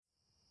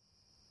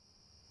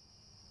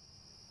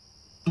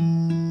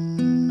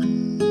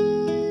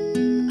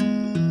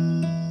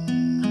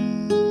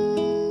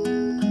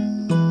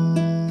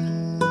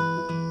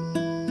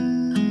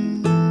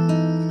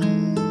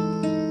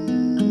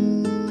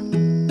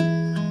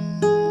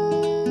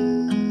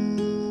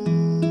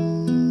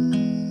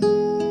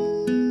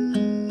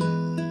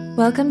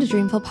Welcome to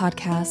Dreamful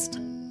Podcast,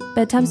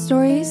 bedtime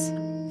stories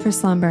for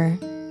slumber.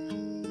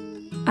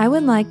 I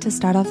would like to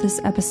start off this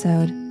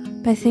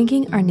episode by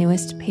thanking our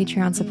newest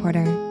Patreon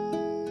supporter,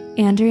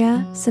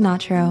 Andrea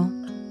Sinatro.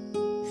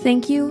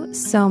 Thank you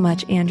so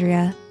much,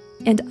 Andrea,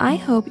 and I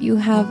hope you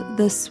have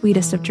the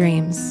sweetest of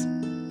dreams.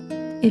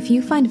 If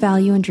you find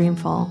value in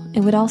Dreamful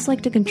and would also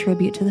like to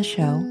contribute to the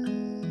show,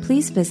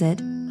 please visit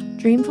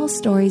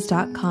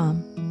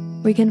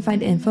dreamfulstories.com, where you can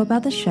find info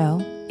about the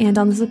show, and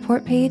on the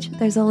support page,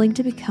 there's a link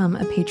to become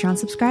a Patreon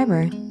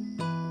subscriber.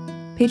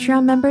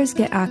 Patreon members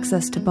get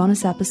access to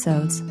bonus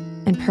episodes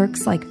and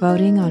perks like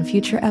voting on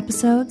future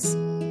episodes,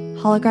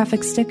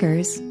 holographic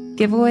stickers,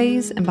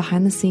 giveaways, and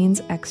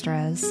behind-the-scenes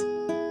extras.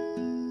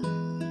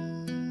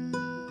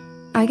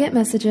 I get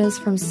messages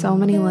from so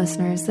many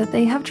listeners that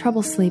they have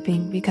trouble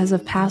sleeping because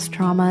of past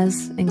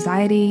traumas,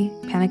 anxiety,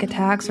 panic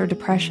attacks, or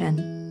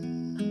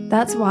depression.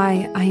 That's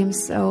why I am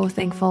so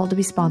thankful to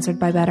be sponsored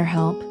by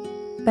BetterHelp.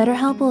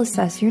 BetterHelp will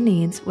assess your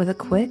needs with a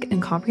quick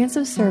and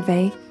comprehensive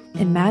survey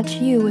and match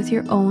you with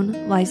your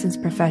own licensed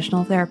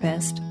professional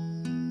therapist.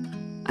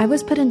 I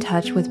was put in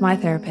touch with my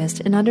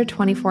therapist in under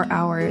 24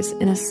 hours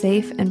in a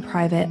safe and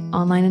private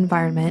online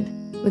environment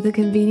with the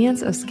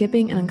convenience of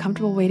skipping an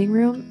uncomfortable waiting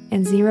room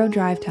and zero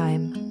drive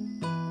time.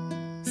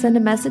 Send a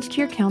message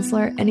to your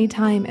counselor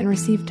anytime and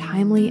receive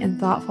timely and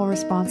thoughtful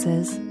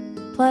responses,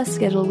 plus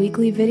schedule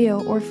weekly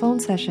video or phone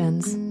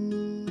sessions.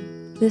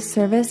 This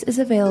service is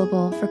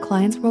available for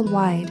clients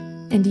worldwide,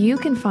 and you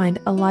can find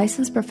a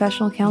licensed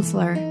professional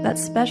counselor that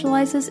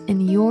specializes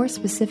in your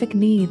specific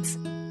needs,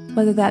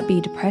 whether that be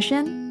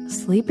depression,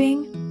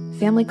 sleeping,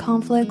 family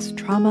conflicts,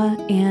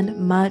 trauma, and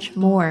much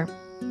more.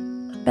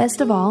 Best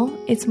of all,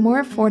 it's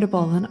more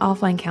affordable than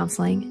offline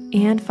counseling,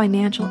 and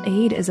financial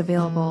aid is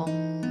available.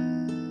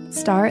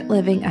 Start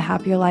living a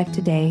happier life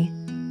today.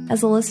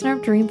 As a listener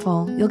of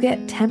Dreamful, you'll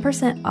get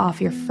 10%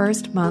 off your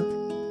first month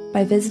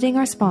by visiting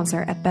our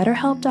sponsor at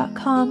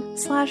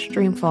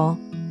betterhelp.com/dreamful.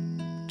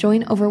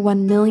 Join over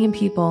 1 million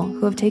people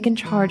who have taken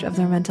charge of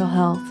their mental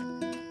health.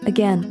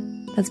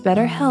 Again, that's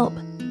BetterHelp,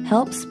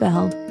 help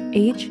spelled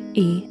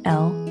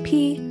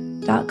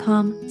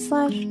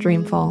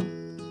HELP.com/dreamful.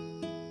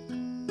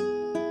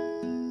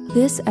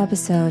 This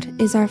episode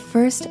is our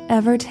first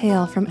ever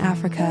tale from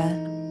Africa,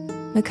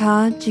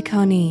 Maka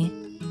Jikoni,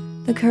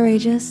 the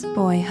courageous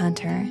boy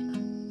hunter.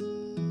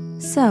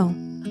 So,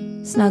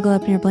 snuggle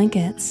up in your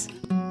blankets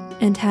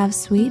and have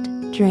sweet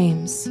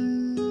dreams.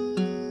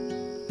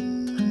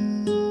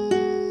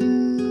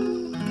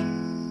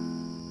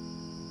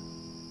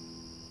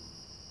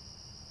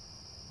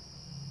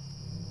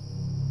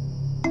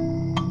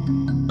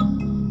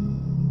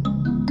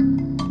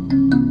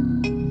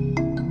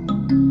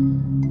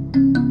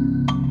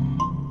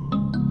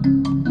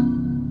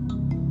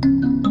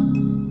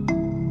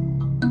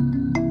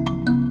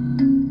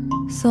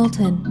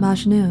 Sultan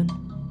Majnun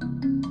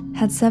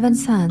had 7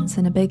 sons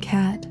and a big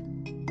cat,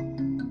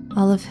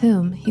 all of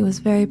whom he was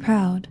very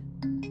proud.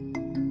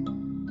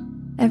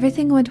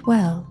 Everything went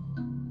well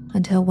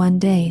until one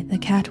day the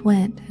cat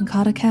went and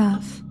caught a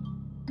calf.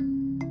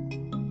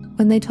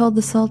 When they told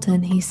the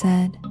Sultan, he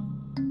said,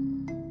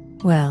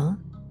 "Well,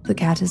 the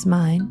cat is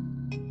mine,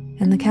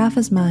 and the calf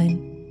is mine."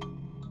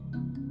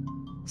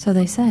 So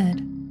they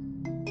said,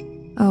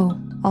 "Oh,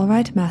 all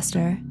right,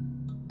 master,"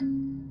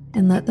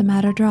 and let the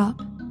matter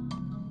drop.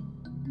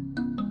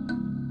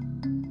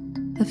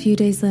 A few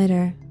days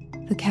later,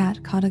 the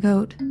cat caught a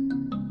goat,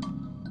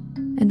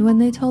 and when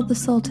they told the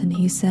Sultan,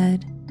 he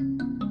said,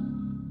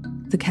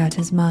 "The cat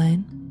is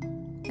mine,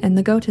 and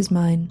the goat is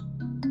mine."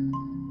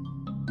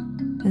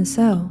 And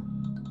so,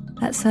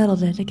 that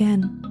settled it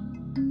again.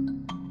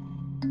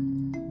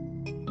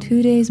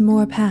 2 days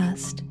more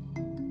passed,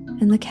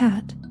 and the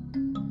cat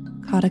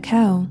caught a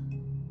cow.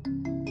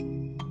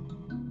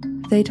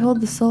 They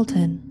told the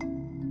Sultan,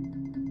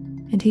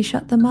 and he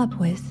shut them up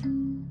with,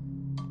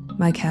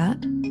 "My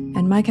cat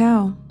and my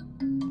cow."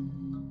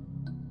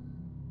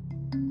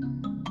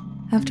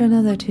 After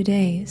another 2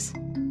 days,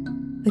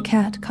 the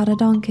cat caught a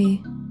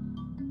donkey.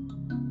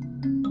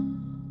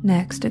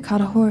 Next, it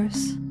caught a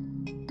horse.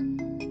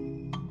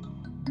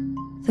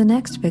 The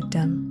next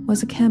victim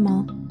was a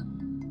camel.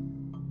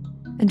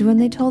 And when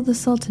they told the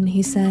Sultan,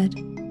 he said,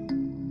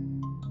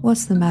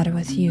 "What's the matter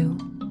with you?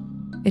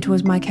 It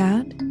was my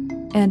cat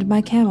and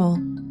my camel.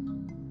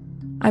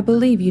 I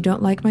believe you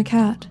don't like my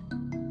cat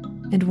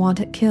and want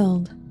it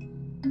killed,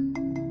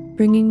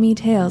 bringing me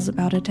tales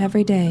about it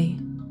every day.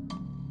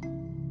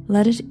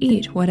 Let it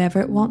eat whatever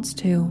it wants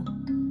to."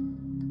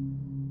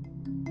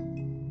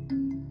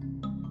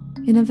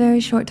 In a very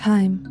short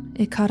time,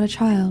 it caught a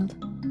child,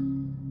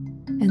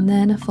 and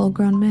then a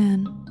full-grown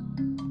man.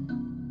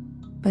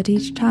 But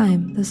each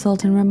time the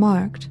Sultan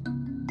remarked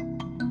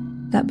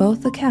that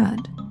both the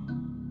cat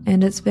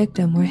and its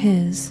victim were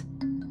his,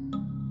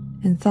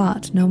 and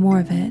thought no more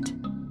of it.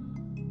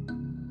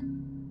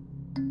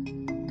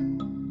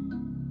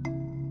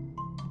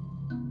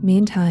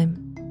 Meantime,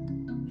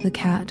 the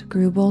cat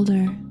grew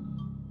bolder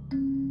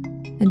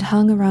and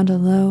hung around a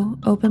low,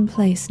 open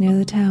place near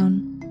the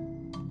town.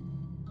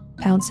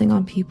 pouncing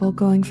on people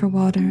going for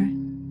water,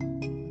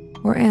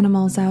 or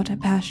animals out at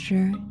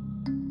pasture,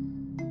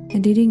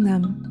 and eating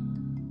them.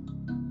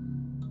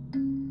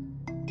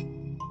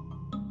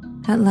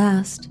 At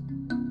last,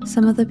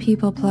 some of the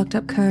people plucked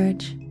up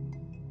courage,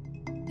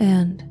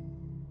 and,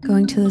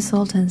 going to the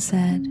Sultan,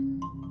 said,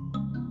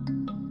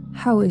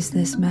 "How is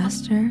this,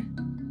 master?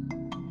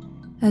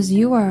 As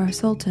you are our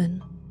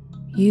Sultan,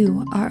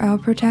 you are our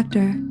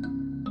protector,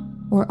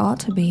 or ought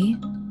to be.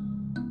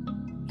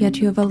 Yet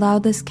you have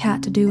allowed this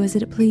cat to do as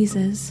it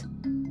pleases,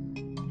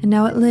 and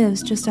now it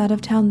lives just out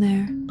of town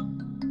there,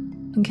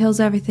 and kills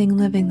everything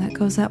living that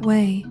goes that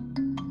way.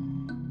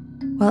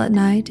 While at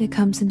night it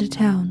comes into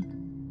town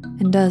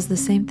and does the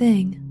same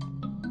thing.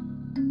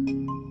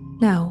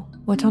 Now,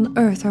 what on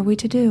earth are we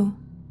to do?"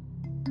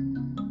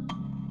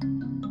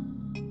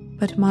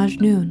 But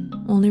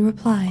Majnun only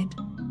replied,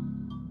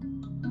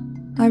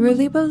 "I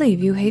really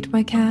believe you hate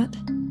my cat.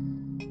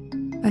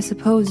 I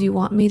suppose you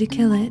want me to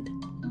kill it,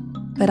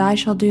 but I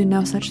shall do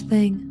no such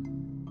thing.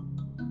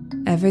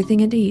 Everything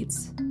it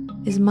eats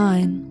is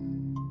mine."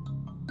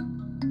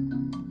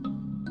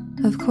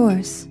 Of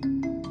course,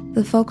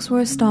 the folks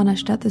were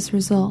astonished at this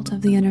result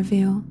of the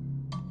interview,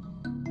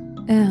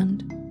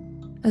 and,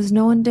 as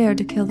no one dared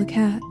to kill the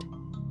cat,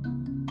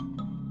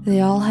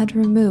 they all had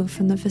removed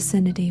from the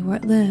vicinity where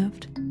it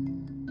lived.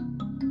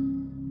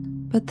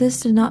 But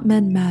this did not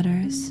mend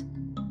matters,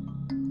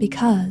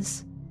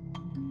 because,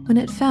 when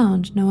it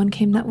found no one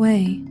came that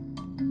way,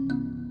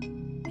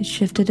 it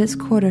shifted its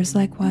quarters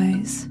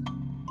likewise.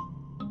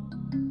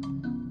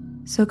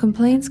 So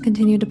complaints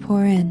continued to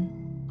pour in,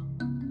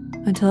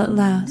 until at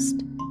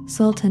last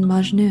Sultan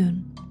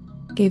Majnun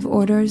gave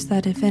orders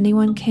that if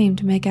anyone came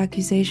to make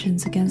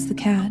accusations against the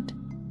cat,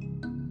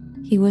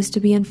 he was to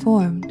be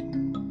informed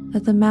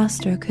that the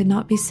master could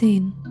not be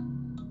seen.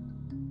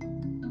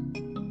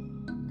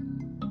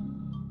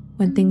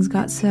 When things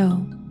got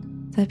so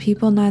that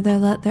people neither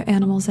let their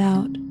animals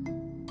out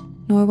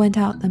nor went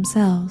out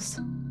themselves,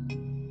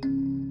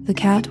 the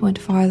cat went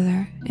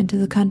farther into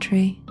the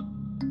country,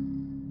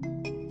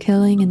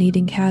 killing and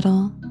eating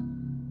cattle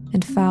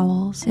and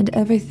fowls and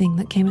everything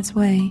that came its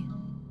way.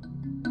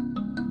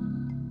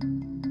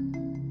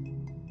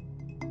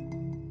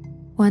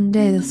 One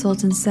day the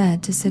Sultan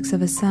said to 6 of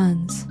his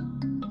sons,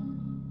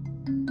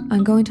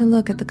 "I'm going to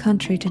look at the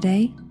country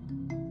today.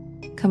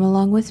 Come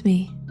along with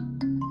me."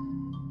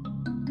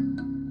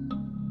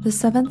 The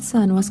 7th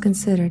son was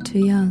considered too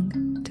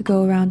young to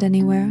go around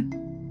anywhere,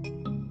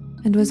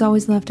 and was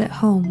always left at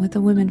home with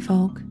the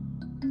womenfolk,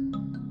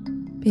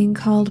 being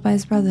called by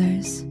his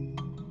brothers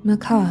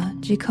Maka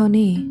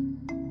Jikoni,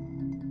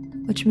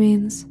 which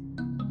means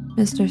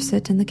Mr.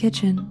 Sit in the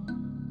kitchen.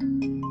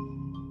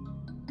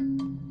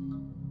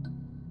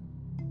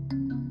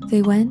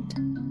 They went,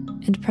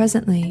 and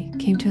presently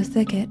came to a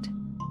thicket.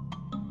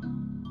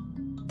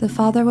 The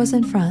father was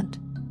in front,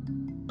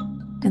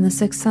 and the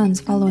 6 sons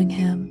following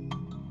him,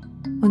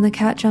 when the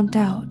cat jumped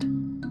out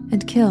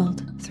and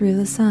killed 3 of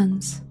the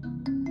sons.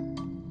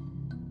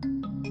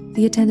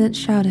 The attendant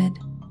shouted,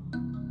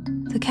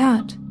 "The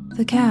cat!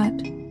 The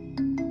cat!"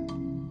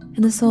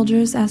 And the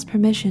soldiers asked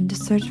permission to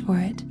search for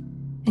it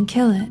and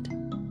kill it,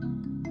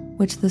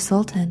 which the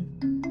Sultan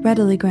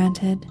readily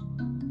granted,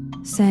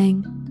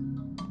 saying,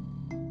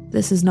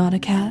 "This is not a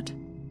cat,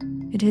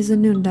 it is a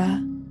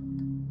Nunda.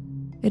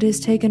 It is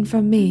taken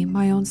from me,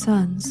 my own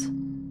sons."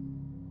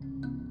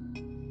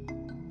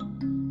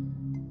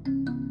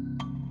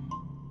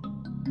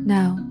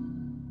 Now,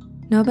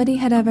 nobody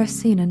had ever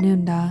seen a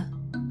Nunda,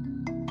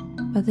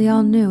 but they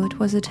all knew it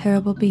was a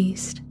terrible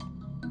beast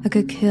that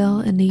could kill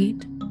and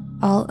eat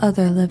all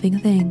other living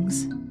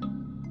things.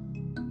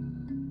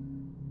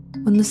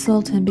 When the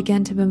Sultan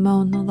began to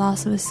bemoan the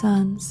loss of his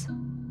sons,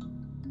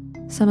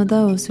 some of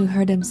those who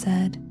heard him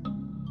said,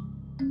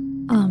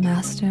 "Ah,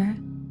 master,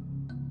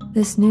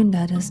 this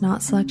Nunda does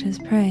not select his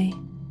prey.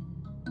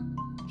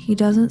 He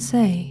doesn't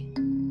say,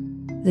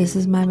 'This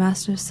is my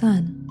master's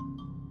son,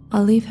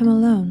 I'll leave him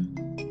alone,'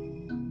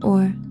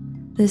 or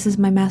 'This is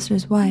my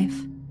master's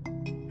wife,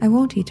 I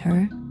won't eat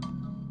her.'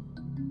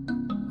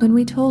 When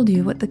we told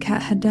you what the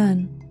cat had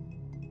done,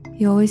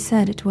 you always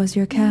said it was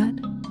your cat,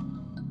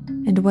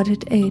 and what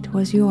it ate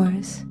was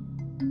yours.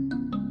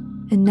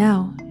 And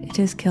now it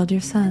has killed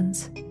your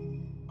sons,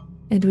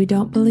 and we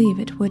don't believe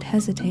it would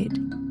hesitate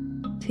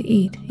to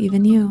eat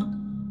even you."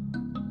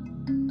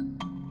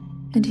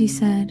 And he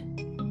said,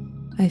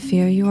 "I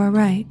fear you are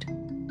right."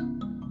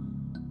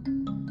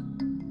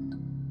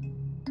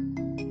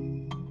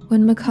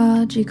 When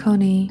Maka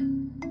Jikoni,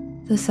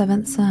 the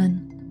 7th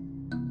son,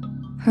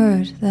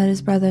 heard that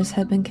his brothers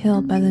had been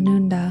killed by the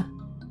Nunda,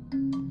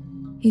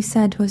 he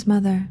said to his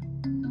mother,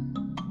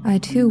 "I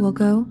too will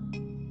go,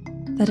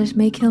 that it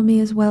may kill me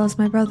as well as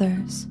my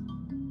brothers,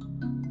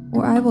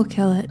 or I will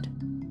kill it."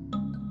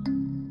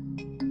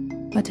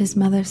 But his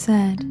mother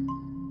said,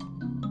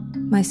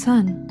 "My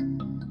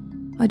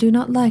son, I do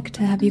not like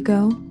to have you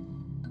go.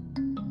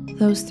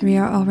 Those 3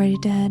 are already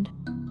dead,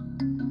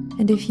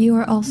 and if you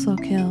are also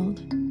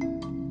killed,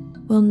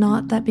 will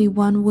not that be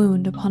one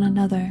wound upon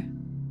another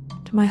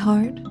to my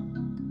heart?"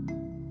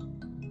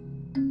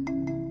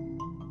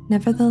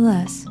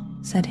 "Nevertheless,"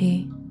 said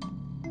he,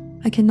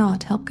 "I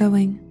cannot help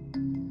going.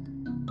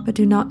 But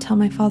do not tell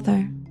my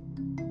father."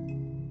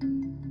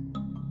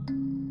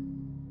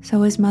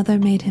 So his mother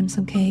made him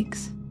some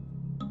cakes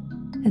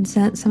and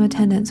sent some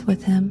attendants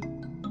with him.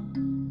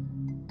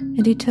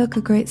 And he took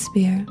a great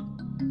spear,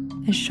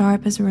 as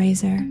sharp as a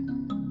razor,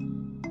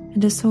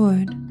 and a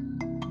sword,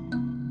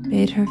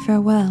 bade her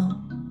farewell,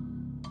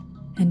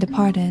 and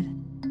departed.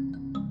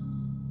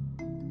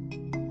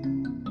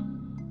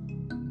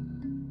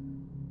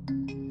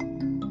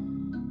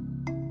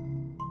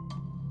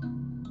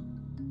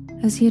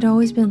 As he had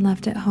always been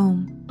left at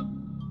home,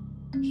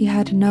 he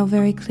had no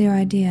very clear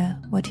idea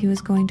what he was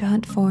going to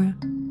hunt for,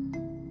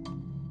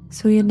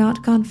 so he had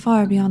not gone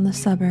far beyond the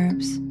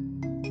suburbs,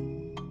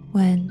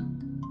 when,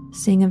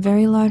 seeing a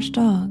very large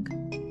dog,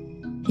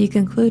 he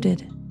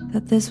concluded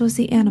that this was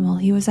the animal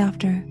he was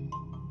after.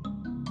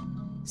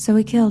 So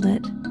he killed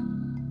it,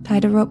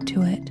 tied a rope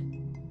to it,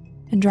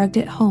 and dragged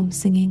it home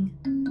singing,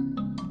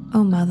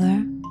 "O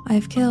mother, I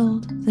have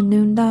killed the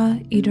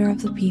Noondah, eater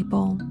of the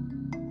people."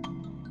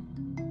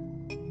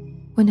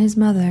 When his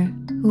mother,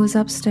 who was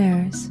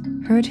upstairs,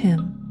 heard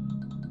him,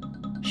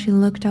 she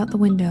looked out the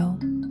window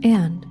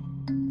and,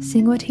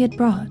 seeing what he had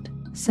brought,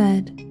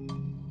 said,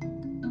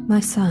 "My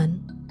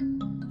son,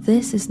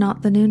 this is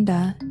not the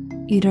Noondah,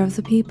 eater of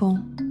the people."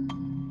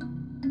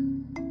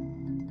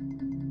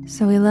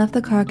 So he left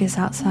the carcass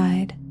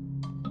outside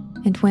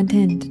and went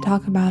in to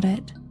talk about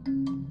it.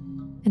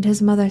 And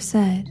his mother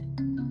said,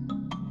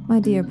 "My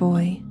dear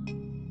boy,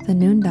 the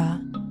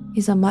Noondah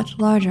is a much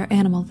larger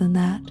animal than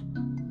that.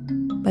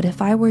 But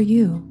if I were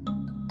you,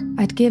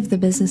 I'd give the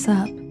business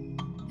up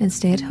and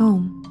stay at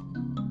home."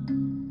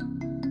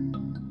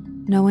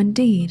 "No,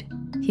 indeed,"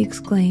 he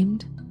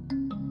exclaimed.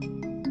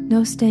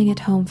 "No staying at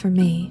home for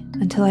me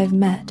until I've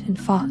met and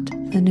fought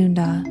the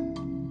Noondah."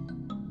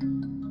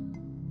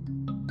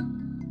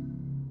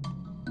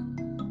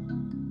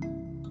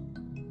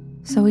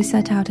 So he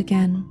set out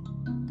again,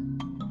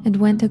 and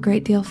went a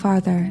great deal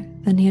farther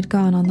than he had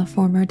gone on the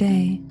former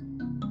day.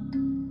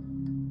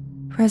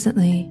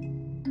 Presently,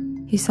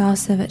 he saw a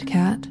civet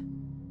cat,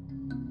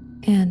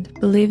 and,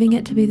 believing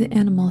it to be the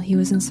animal he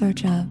was in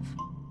search of,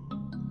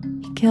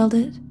 he killed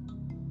it,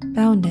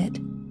 bound it,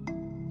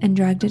 and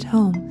dragged it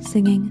home,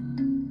 singing,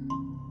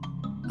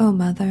 "O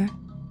mother,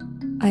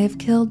 I have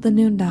killed the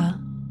Noondah,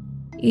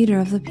 eater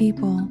of the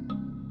people."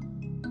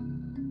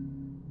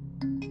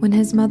 When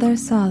his mother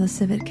saw the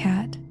civet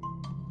cat,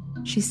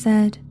 she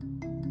said,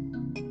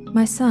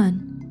 "My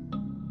son,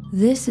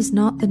 this is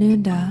not the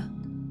Noondah,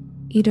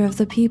 eater of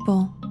the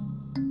people."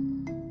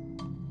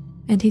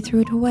 And he threw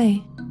it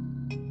away.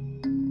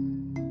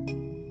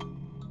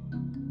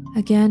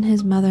 Again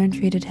his mother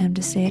entreated him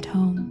to stay at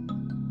home,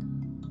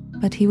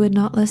 but he would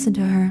not listen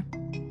to her,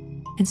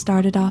 and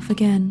started off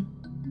again.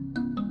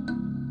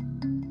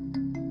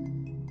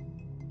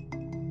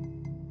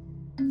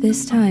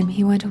 This time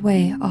he went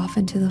away off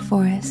into the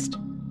forest,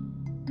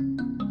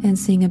 and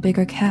seeing a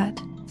bigger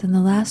cat than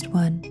the last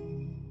one,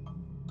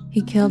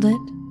 he killed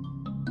it,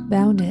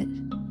 bound it,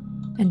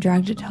 and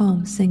dragged it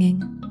home,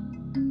 singing,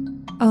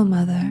 "O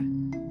mother,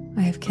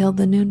 I have killed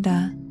the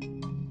Noondah,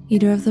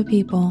 eater of the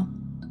people."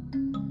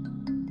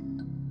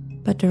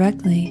 But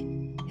directly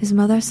his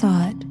mother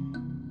saw it,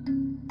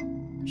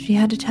 she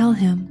had to tell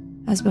him,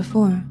 as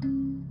before,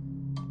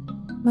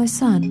 "My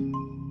son,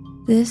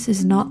 this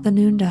is not the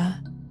Noondah,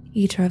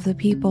 eater of the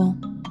people."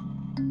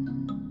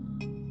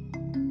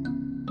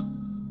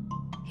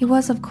 He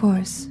was, of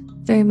course,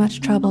 very much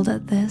troubled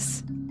at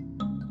this,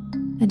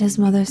 and his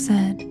mother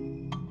said,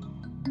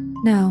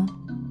 "Now,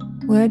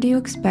 where do you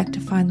expect to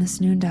find this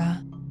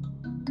Noondah?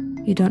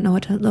 You don't know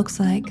what it looks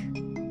like.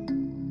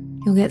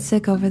 You'll get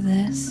sick over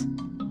this.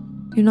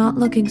 You're not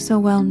looking so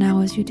well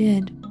now as you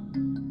did.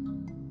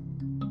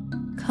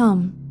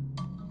 Come,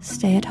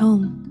 stay at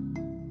home."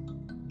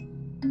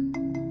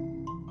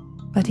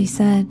 But he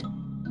said,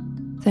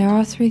 "There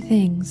are 3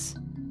 things,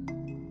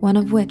 one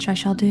of which I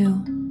shall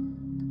do.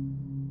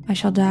 I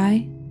shall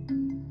die,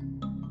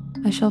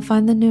 I shall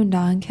find the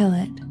Noondah and kill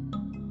it,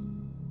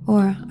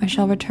 or I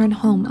shall return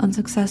home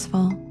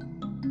unsuccessful.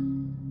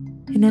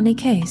 In any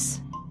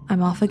case,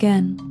 I'm off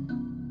again."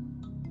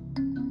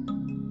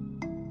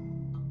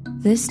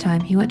 This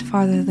time he went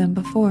farther than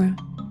before,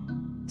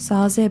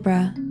 saw a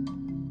zebra,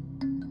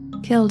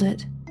 killed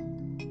it,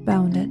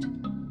 bound it,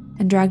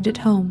 and dragged it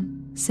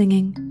home,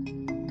 singing,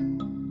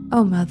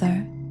 "O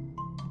mother,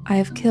 I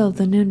have killed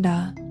the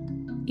Noondah,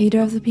 eater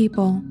of the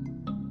people."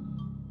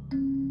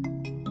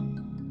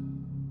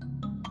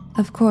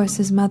 Of course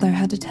his mother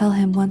had to tell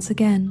him once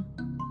again,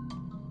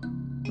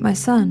 "My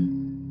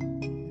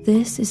son,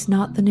 this is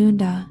not the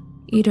Noondah,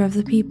 eater of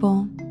the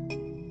people."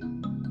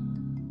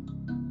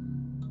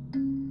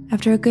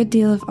 After a good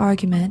deal of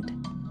argument,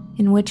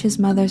 in which his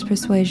mother's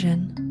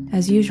persuasion,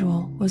 as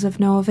usual, was of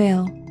no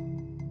avail,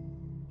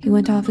 he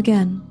went off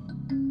again,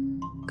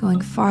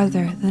 going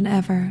farther than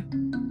ever.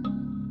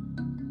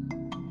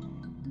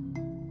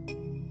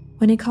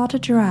 When he caught a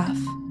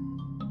giraffe,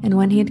 and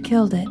when he had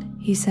killed it,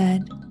 he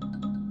said,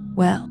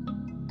 "Well,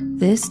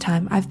 This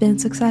time I've been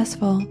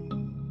successful.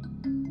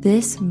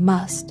 This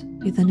must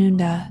be the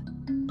Nunda.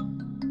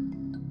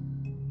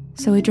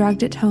 So he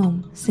dragged it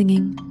home,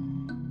 singing,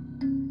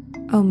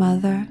 "O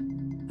mother,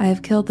 I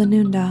have killed the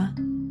Nunda,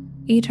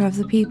 eater of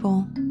the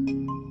people."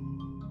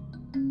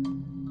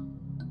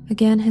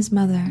 Again his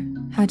mother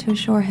had to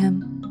assure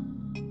him,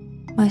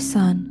 "My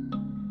son,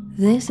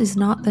 this is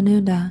not the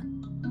Nunda,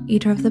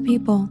 eater of the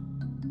people."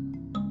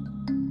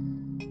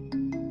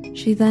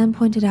 She then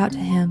pointed out to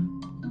him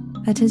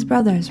that his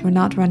brothers were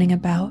not running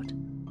about,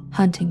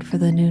 hunting for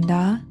the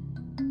Nunda,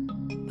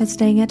 but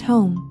staying at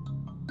home,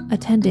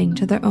 attending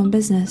to their own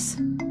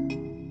business.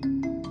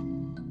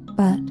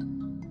 But,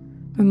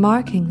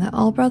 remarking that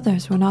all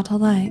brothers were not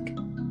alike,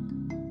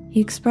 he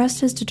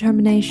expressed his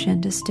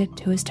determination to stick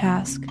to his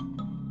task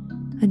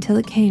until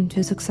it came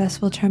to a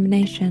successful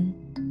termination,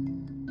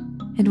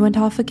 and went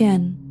off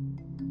again,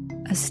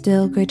 a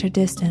still greater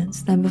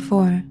distance than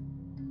before.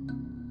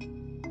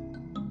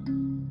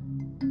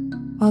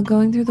 While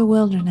going through the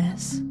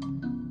wilderness,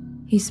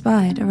 he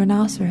spied a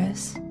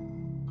rhinoceros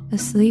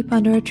asleep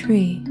under a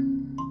tree,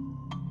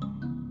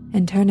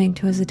 and turning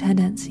to his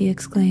attendants, he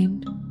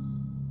exclaimed,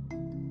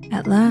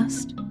 "At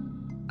last,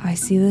 I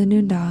see the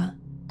Nunda."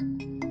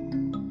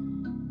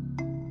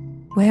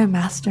 "Where,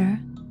 master?"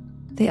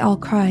 they all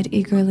cried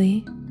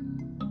eagerly.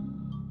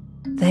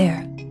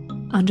 "There,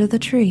 under the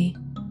tree."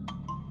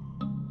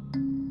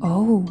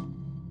 "Oh,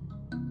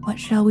 what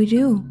shall we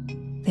do?"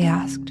 they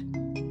asked.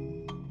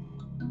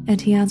 And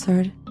he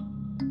answered,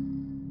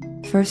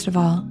 "First of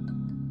all,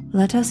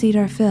 let us eat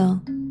our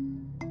fill.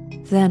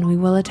 Then we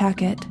will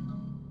attack it.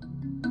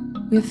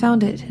 We have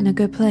found it in a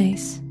good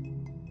place,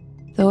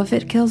 though if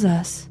it kills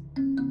us,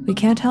 we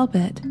can't help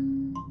it."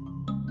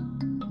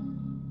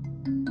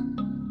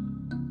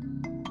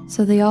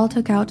 So they all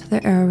took out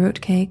their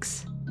arrowroot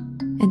cakes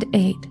and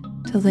ate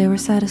till they were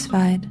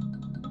satisfied.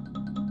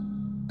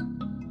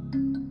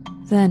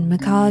 Then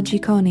Mika'a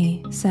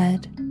Jikoni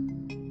said,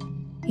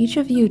 "Each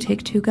of you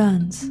take 2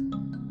 guns.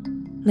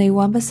 Lay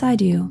one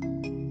beside you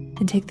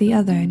and take the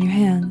other in your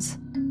hands.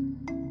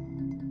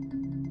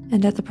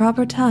 And at the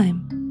proper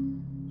time,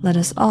 let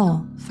us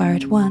all fire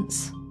at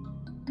once."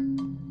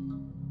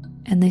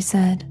 And they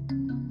said,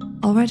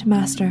 "All right,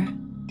 master."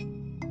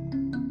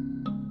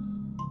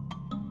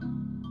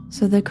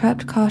 So they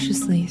crept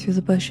cautiously through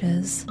the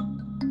bushes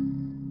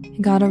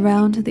and got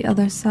around to the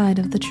other side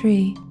of the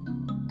tree,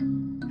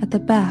 at the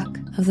back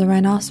of the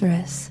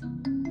rhinoceros.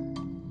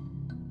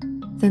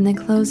 Then they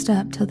closed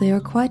up till they were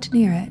quite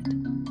near it,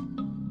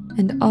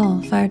 and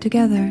all fired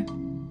together.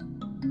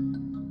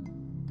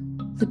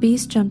 The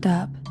beast jumped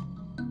up,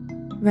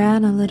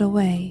 ran a little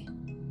way,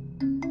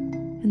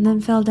 and then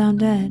fell down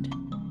dead.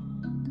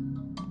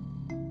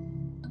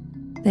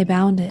 They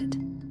bound it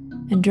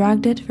and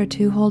dragged it for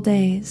 2 whole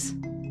days,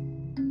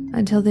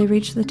 until they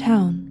reached the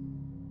town,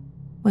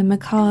 when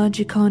Mika'a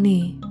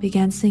Jikoni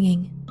began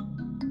singing,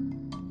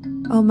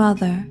 "O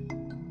mother,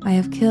 I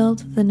have killed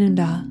the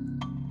Nunda,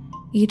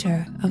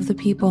 eater of the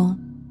people."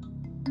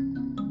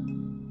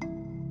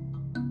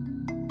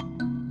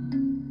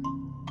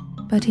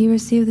 But he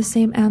received the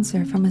same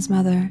answer from his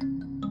mother,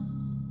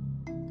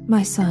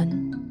 "My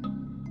son,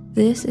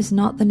 this is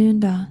not the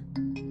Nunda,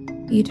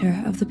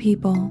 eater of the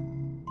people."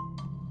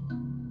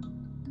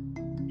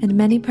 And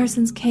many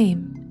persons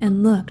came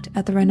and looked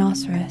at the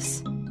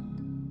rhinoceros,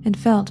 and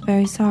felt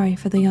very sorry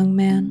for the young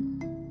man.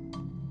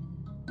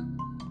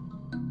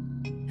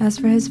 As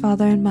for his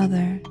father and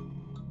mother,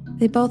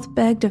 they both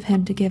begged of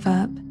him to give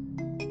up,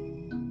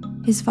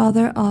 his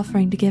father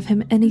offering to give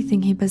him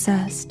anything he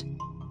possessed,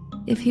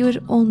 if he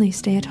would only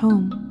stay at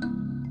home.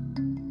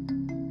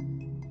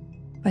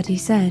 But he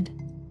said,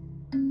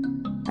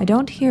 "I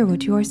don't hear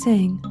what you are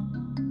saying.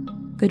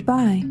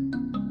 Goodbye,"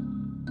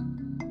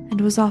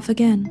 and was off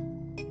again.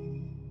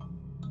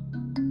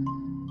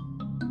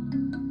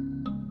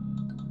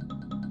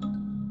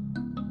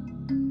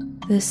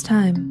 This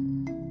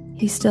time,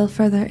 he still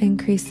further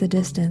increased the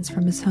distance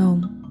from his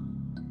home,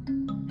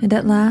 and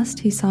at last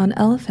he saw an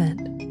elephant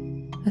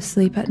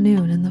asleep at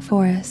noon in the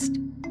forest.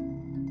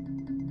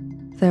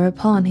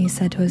 Thereupon he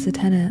said to his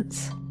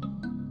attendants,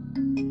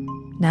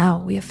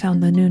 "Now we have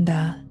found the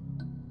Nunda."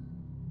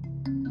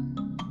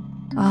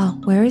 "Ah,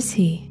 where is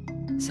he?"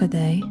 said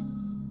they.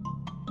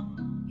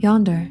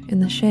 "Yonder, in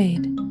the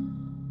shade.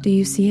 Do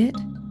you see it?"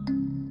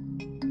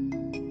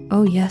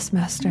 "Oh yes,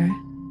 master.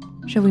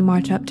 Shall we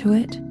march up to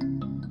it?"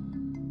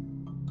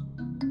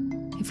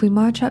 "If we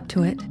march up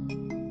to it,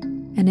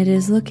 and it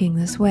is looking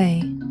this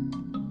way,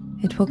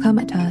 it will come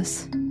at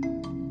us.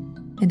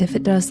 And if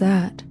it does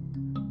that,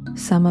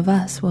 some of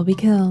us will be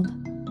killed.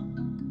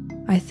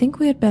 I think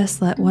we had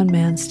best let one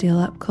man steal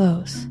up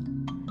close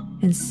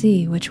and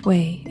see which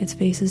way its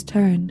face is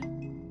turned."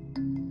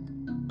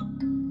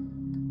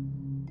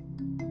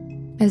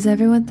 As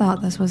everyone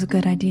thought this was a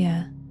good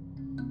idea,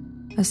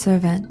 a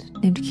servant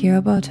named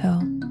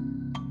Kiroboto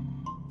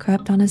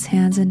crept on his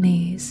hands and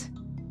knees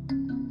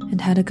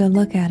and had a good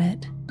look at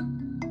it.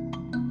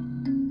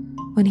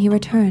 When he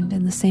returned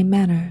in the same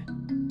manner,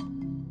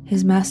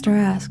 his master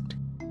asked,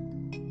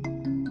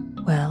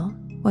 "Well,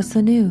 What's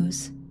the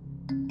news?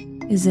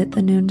 Is it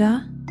the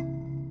Nunda?"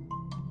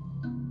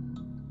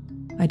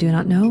 "I do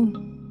not know,"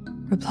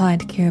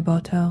 replied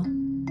Kiriboto.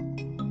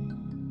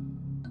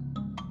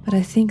 "But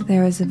I think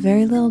there is a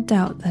very little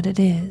doubt that it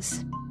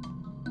is.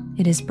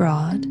 It is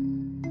broad,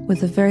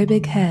 with a very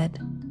big head,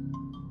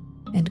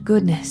 and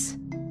goodness,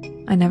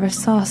 I never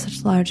saw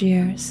such large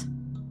ears."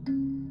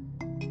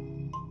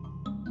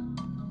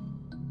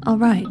 "All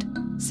right,"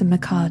 said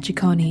Mika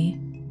Jikoni.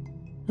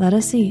 "Let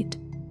us eat,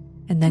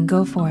 and then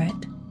go for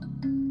it."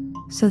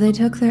 So they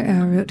took their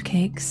arrowroot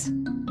cakes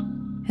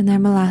and their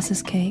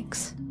molasses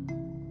cakes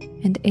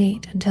and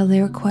ate until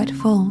they were quite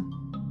full.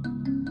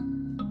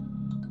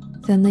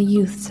 Then the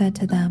youth said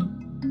to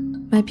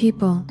them, "My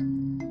people,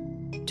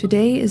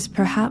 today is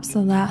perhaps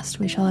the last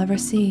we shall ever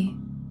see,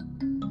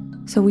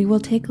 so we will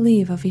take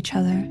leave of each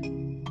other.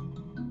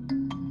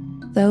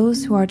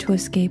 Those who are to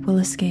escape will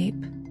escape,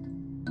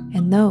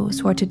 and those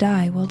who are to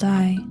die will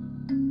die.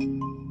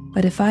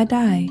 But if I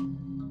die,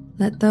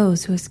 let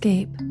those who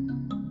escape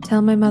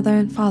tell my mother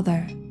and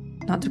father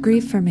not to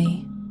grieve for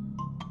me."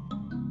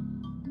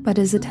 But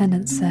his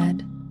attendants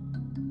said,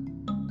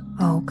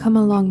 "Oh, come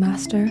along,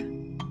 master.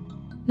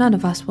 None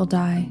of us will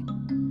die."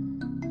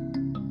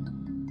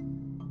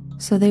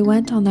 So they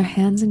went on their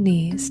hands and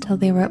knees till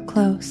they were up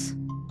close.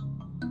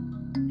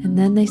 And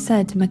then they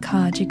said to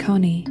Mika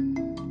Jikoni,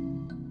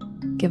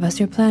 "Give us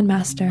your plan,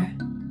 master."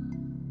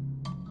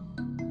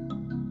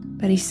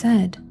 But he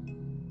said,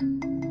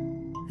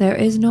 "There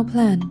is no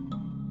plan,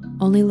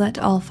 only let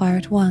all fire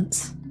at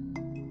once."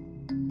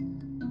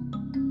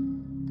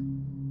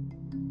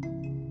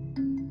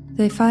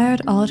 They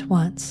fired all at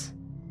once,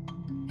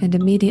 and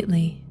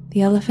immediately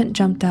the elephant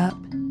jumped up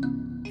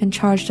and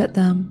charged at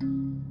them.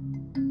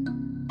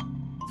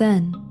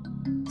 Then,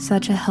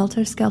 such a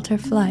helter-skelter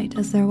flight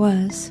as there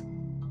was.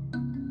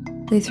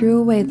 They threw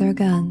away their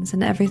guns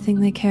and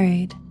everything they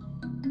carried,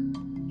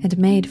 and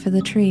made for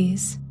the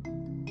trees,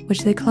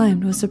 which they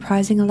climbed with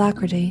surprising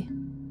alacrity.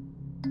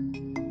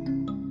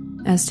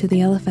 As to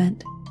the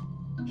elephant,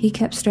 he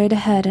kept straight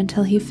ahead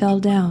until he fell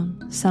down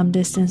some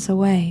distance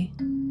away.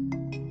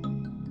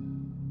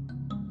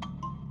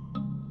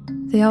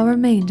 They all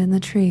remained in the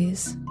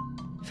trees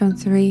from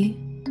 3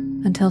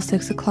 until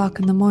 6 o'clock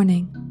in the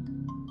morning,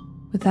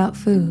 without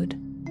food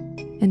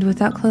and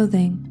without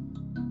clothing.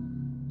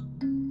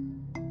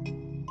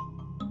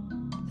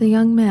 The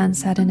young man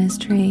sat in his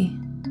tree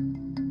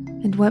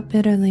and wept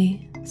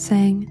bitterly,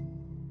 saying,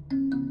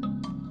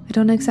 "I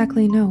don't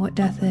exactly know what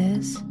death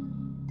is,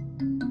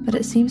 but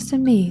it seems to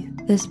me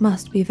this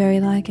must be very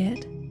like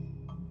it."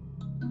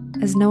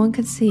 As no one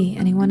could see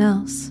anyone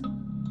else,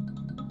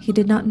 he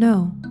did not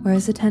know where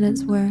his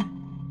attendants were,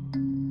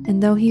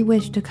 and though he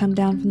wished to come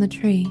down from the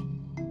tree,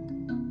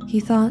 he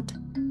thought,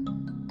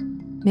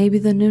 "Maybe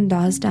the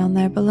Nunda is down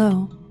there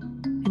below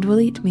and will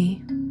eat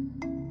me."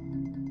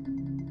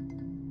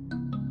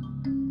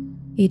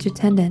 Each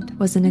attendant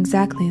was in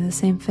exactly the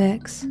same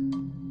fix,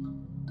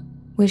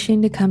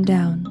 wishing to come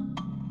down,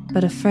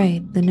 but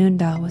afraid the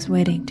Nunda was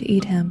waiting to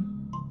eat him.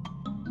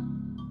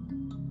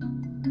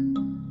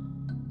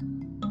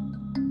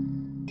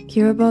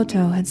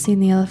 Kiriboto had seen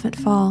the elephant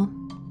fall,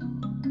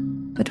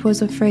 but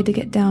was afraid to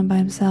get down by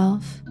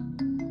himself,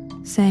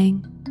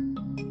 saying,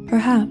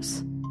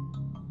 "Perhaps,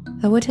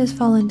 though it has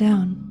fallen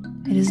down,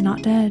 it is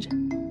not dead."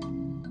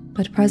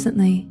 But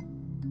presently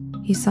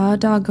he saw a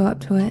dog go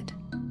up to it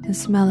and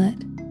smell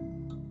it,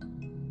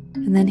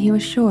 and then he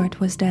was sure it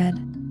was dead.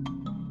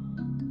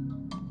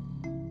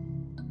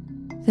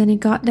 Then he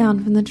got down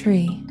from the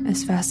tree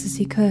as fast as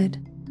he could,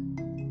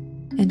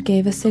 and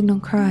gave a signal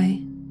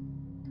cry,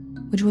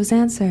 which was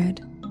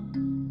answered.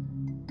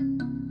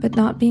 But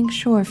not being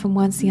sure from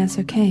whence the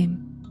answer came,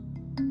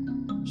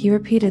 he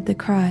repeated the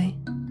cry,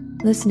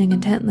 listening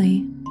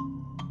intently.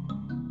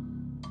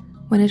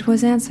 When it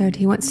was answered,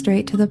 he went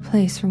straight to the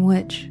place from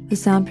which the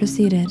sound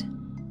proceeded,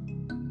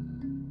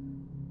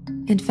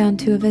 and found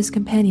 2 of his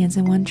companions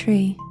in one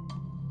tree.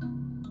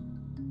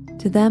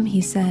 To them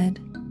he said,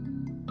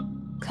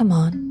 "Come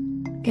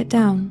on, get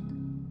down,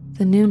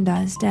 the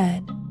Nunda is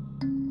dead."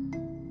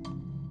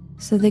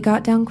 So they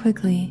got down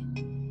quickly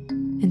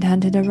and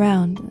hunted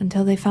around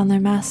until they found their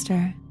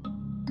master.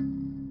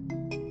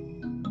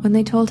 When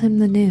they told him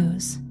the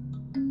news,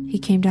 he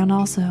came down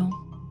also,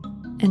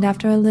 and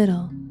after a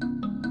little,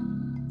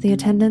 the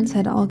attendants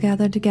had all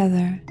gathered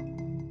together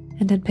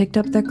and had picked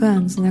up their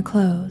guns and their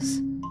clothes,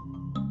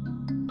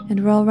 and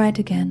were all right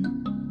again,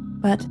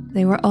 but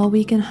they were all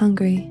weak and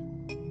hungry.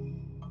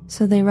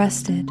 So they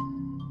rested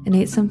and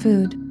ate some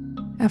food,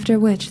 after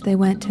which they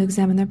went to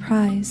examine their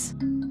prize.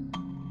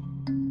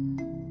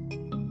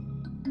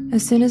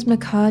 As soon as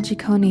Mika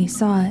Jikoni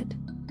saw it,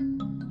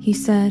 he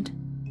said,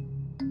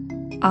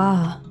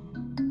 "Ah,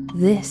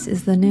 this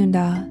is the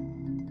Nunda.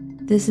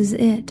 This is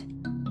it."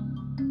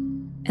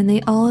 And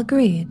they all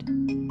agreed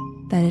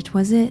that it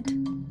was it.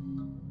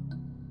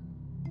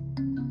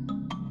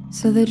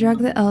 So they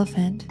dragged the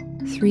elephant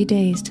 3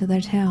 days to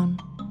their town,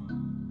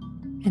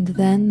 and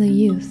then the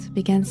youth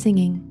began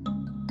singing,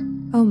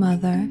 "Oh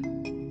mother,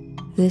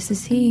 this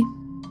is he."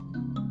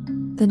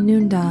 the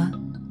Noondah,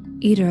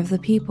 eater of the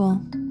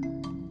people.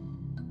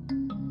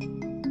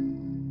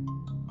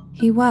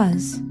 He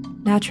was,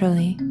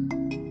 naturally,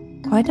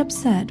 quite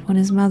upset when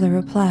his mother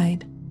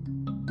replied,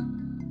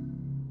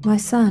 "My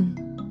son,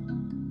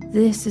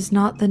 this is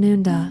not the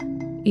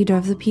Noondah, eater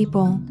of the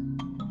people."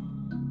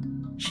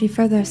 She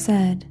further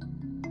said,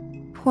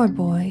 "Poor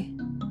boy,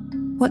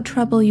 what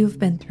trouble you've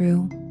been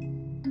through.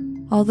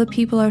 All the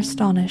people are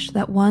astonished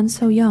that one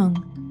so young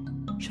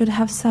should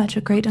have such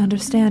a great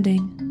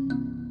understanding."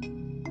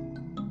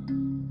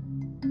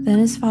 Then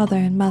his father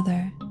and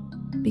mother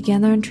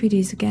began their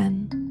entreaties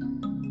again,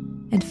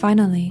 and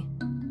finally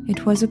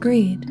it was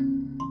agreed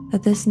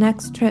that this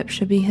next trip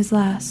should be his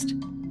last,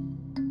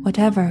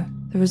 whatever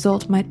the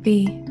result might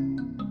be.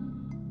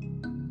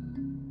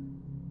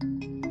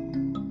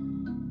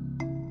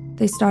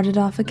 They started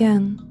off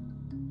again,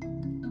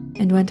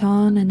 and went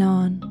on,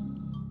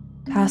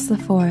 past the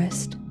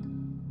forest,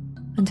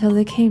 until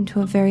they came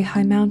to a very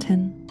high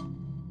mountain,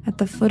 at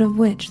the foot of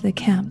which they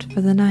camped for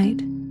the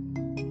night.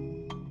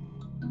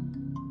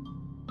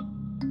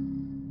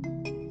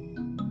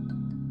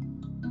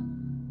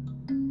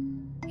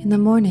 In the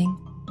morning,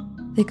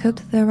 they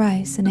cooked their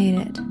rice and ate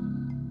it.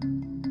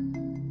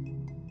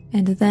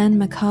 And then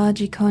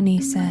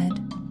Makajikoni said,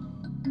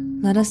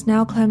 "Let us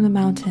now climb the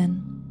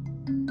mountain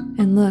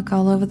and look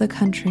all over the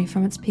country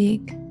from its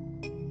peak."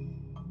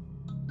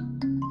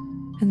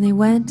 And they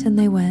went,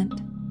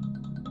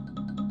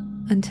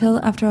 until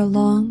after a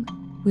long,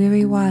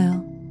 weary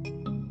while,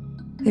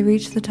 they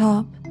reached the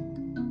top,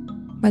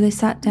 where they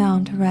sat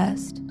down to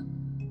rest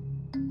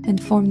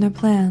and form their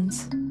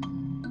plans.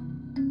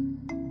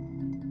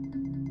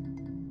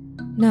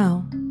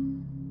 Now,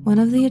 one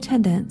of the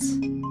attendants,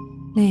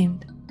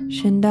 named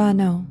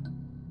Shindano,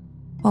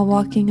 while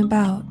walking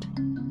about,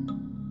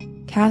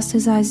 cast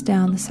his eyes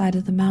down the side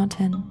of the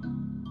mountain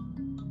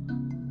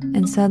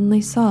and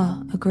suddenly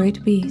saw a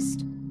great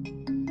beast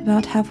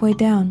about halfway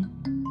down,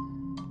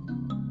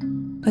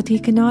 but he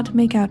could not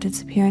make out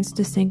its appearance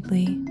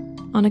distinctly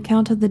on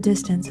account of the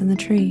distance and the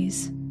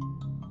trees.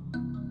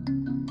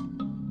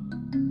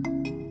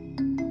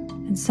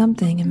 And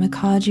something in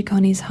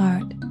Makajikoni's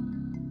heart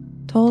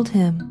told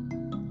him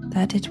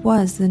that it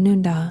was the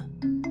Noondah.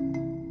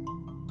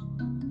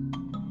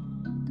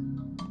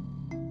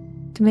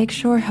 To make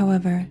sure,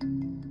 however,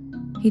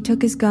 he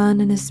took his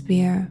gun and his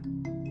spear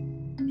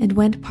and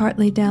went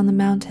partly down the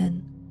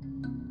mountain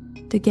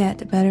to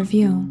get a better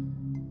view.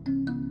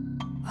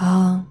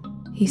 "Ah,"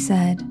 he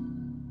said,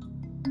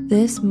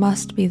 "this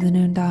must be the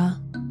Noondah.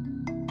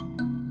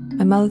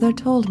 My mother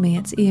told me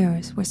its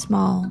ears were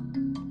small,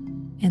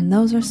 and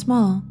those are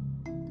small.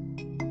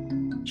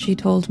 She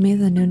told me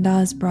the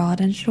Noondah is broad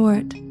and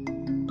short,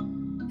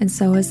 and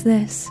so is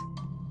this.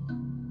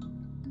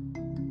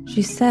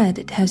 She said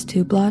it has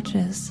 2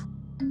 blotches,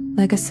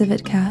 like a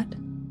civet cat,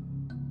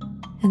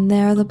 and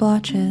there are the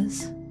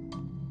blotches.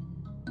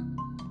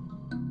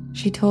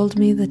 She told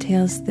me the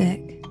tail is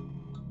thick,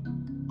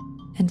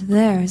 and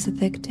there is a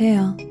thick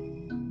tail.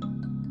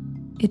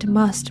 It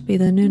must be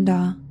the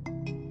Noondah."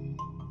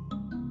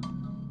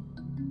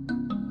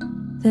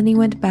 Then he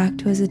went back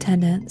to his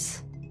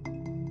attendants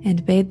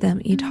and bade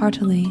them eat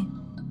heartily,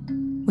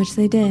 which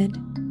they did.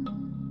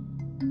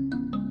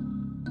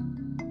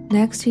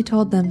 Next he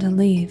told them to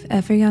leave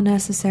every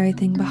unnecessary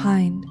thing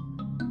behind,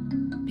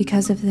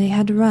 because if they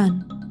had to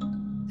run,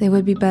 they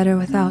would be better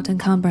without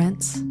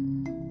encumbrance,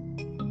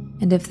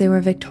 and if they were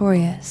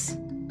victorious,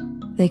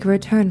 they could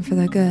return for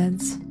their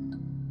goods.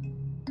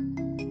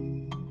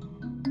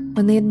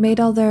 When they had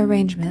made all their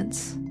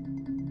arrangements,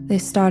 they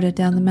started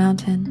down the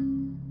mountain.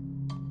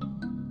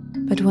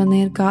 But when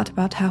they had got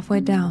about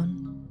halfway down,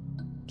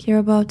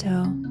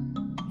 Kiraboto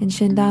and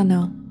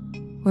Shindano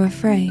were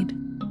afraid.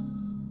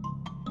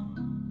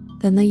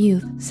 Then the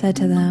youth said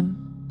to them,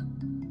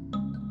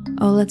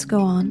 "Oh, let's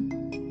go on.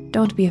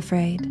 Don't be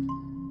afraid.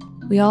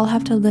 We all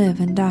have to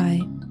live and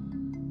die.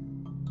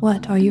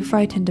 What are you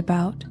frightened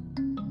about?"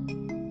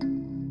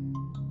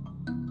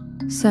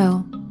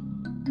 So,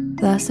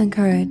 thus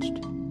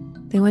encouraged,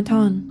 they went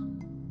on.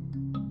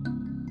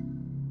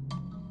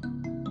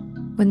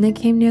 When they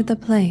came near the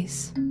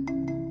place,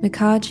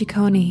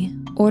 Makajikoni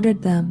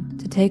ordered them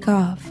to take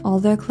off all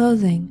their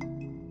clothing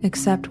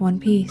except one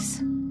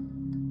piece,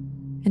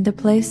 and to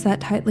place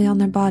that tightly on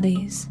their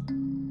bodies,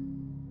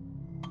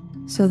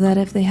 so that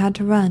if they had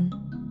to run,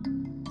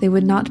 they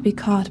would not be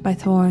caught by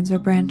thorns or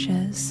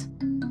branches.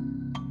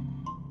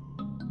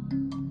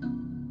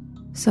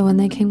 So when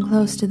they came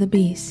close to the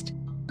beast,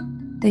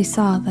 they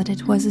saw that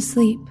it was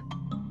asleep,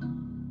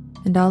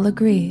 and all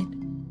agreed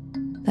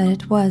that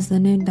it was the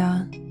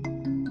Noondah.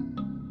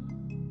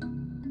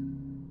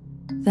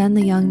 Then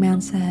the young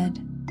man said,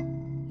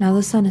 "Now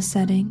the sun is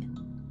setting.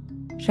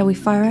 Shall we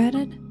fire at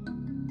it,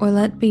 or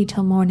let it be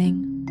till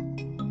morning?"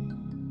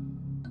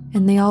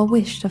 And they all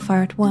wished to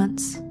fire at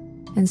once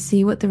and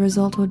see what the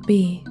result would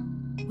be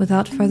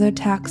without further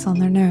tax on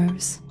their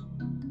nerves.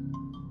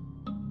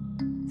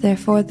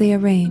 Therefore they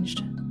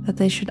arranged that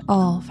they should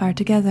all fire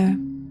together.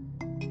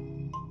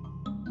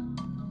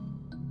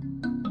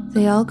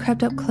 They all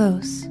crept up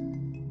close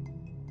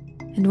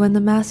and when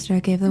the master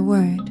gave the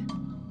word,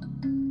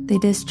 they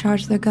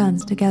discharged their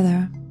guns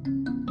together.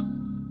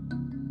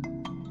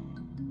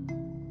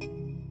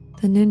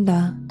 The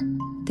Nunda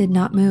did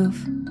not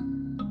move.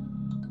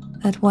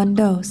 That one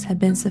dose had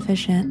been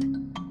sufficient.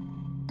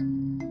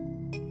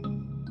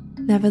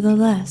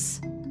 Nevertheless,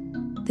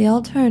 they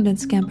all turned and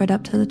scampered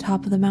up to the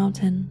top of the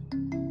mountain.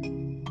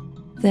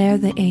 There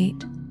they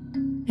ate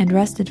and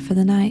rested for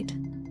the night.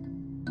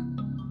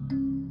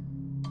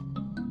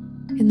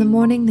 In the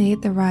morning they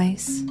ate the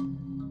rice,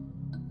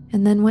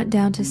 and then went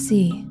down to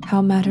see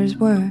how matters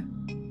were,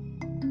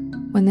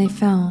 when they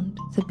found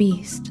the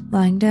beast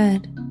lying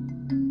dead.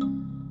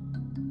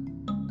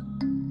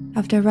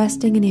 After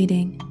resting and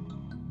eating,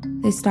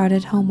 they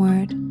started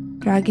homeward,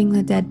 dragging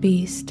the dead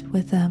beast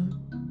with them.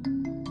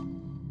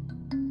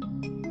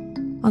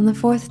 On the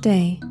fourth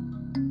day,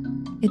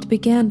 it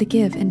began to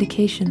give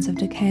indications of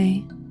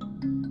decay,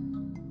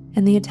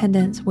 and the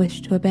attendants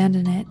wished to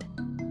abandon it.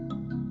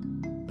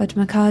 But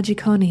Makaji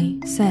Koni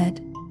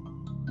said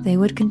they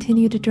would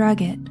continue to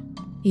drag it,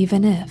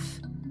 even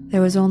if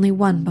there was only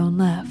one bone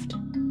left.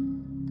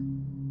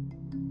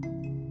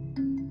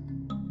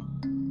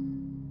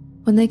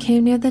 When they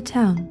came near the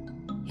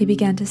town, he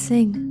began to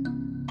sing.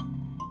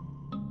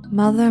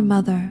 Mother,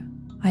 mother,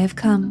 I have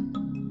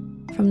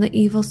come from the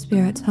evil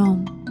spirit's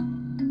home.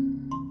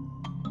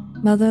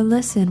 Mother,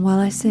 listen while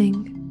I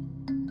sing,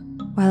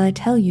 while I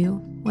tell you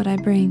what I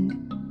bring.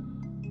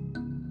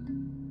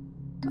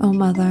 O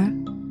mother,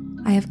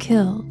 I have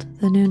killed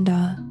the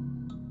Nunda,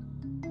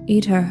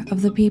 eater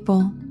of the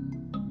people.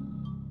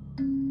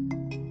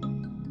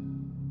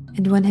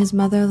 And when his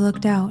mother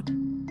looked out,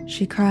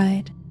 she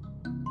cried,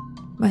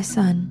 My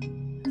son,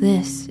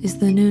 this is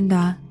the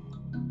Nunda,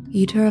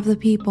 eater of the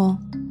people.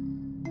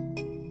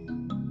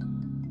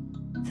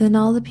 Then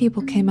all the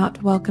people came out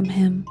to welcome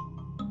him,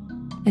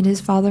 and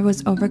his father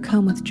was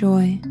overcome with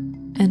joy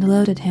and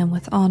loaded him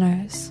with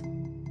honors,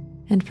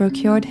 and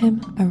procured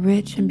him a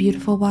rich and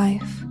beautiful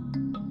wife.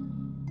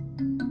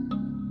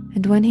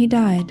 And when he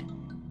died,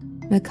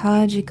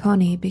 Makaji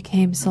Koni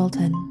became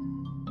sultan,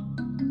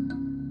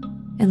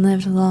 and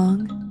lived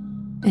long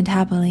and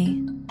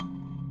happily,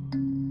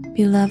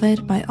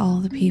 beloved by all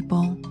the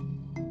people.